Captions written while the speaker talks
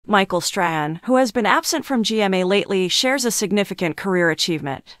Michael Strahan, who has been absent from GMA lately, shares a significant career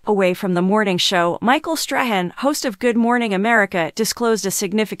achievement. Away from the morning show, Michael Strahan, host of Good Morning America, disclosed a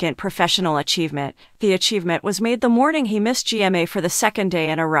significant professional achievement. The achievement was made the morning he missed GMA for the second day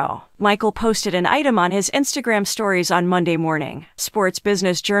in a row. Michael posted an item on his Instagram stories on Monday morning. Sports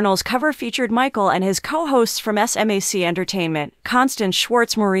Business Journal's cover featured Michael and his co-hosts from SMAC Entertainment, Constance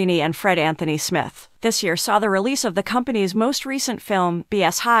Schwartz-Morini and Fred Anthony Smith. This year saw the release of the company's most recent film,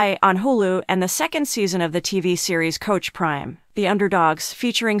 BS High, on Hulu, and the second season of the TV series Coach Prime. The Underdogs,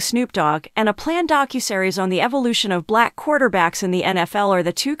 featuring Snoop Dogg, and a planned docuseries on the evolution of black quarterbacks in the NFL are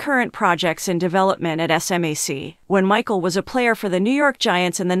the two current projects in development at SMAC. When Michael was a player for the New York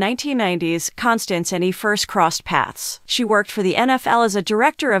Giants in the 1990s, Constance and he first crossed paths. She worked for the NFL as a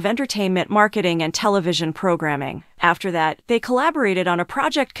director of entertainment marketing and television programming. After that, they collaborated on a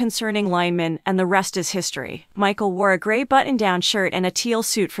project concerning linemen, and the rest is history. Michael wore a gray button-down shirt and a teal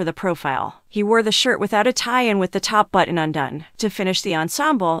suit for the profile. He wore the shirt without a tie and with the top button undone. To finish the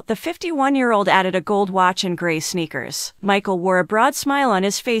ensemble, the 51-year-old added a gold watch and gray sneakers. Michael wore a broad smile on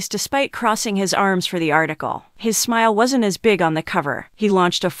his face despite crossing his arms for the article. His smile wasn't as big on the cover. He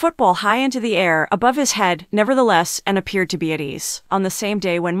launched a football high into the air above his head, nevertheless, and appeared to be at ease. On the same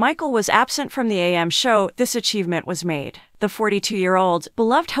day when Michael was absent from the AM show, this achievement was made. The 42-year-old,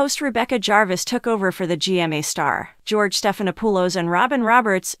 beloved host Rebecca Jarvis took over for the GMA star. George Stephanopoulos and Robin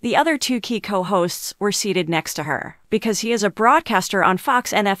Roberts, the other two key co-hosts, were seated next to her. Because he is a broadcaster on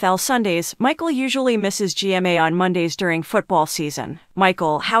Fox NFL Sundays, Michael usually misses GMA on Mondays during football season.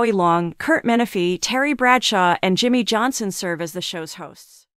 Michael, Howie Long, Kurt Menefee, Terry Bradshaw, and Jimmy Johnson serve as the show's hosts.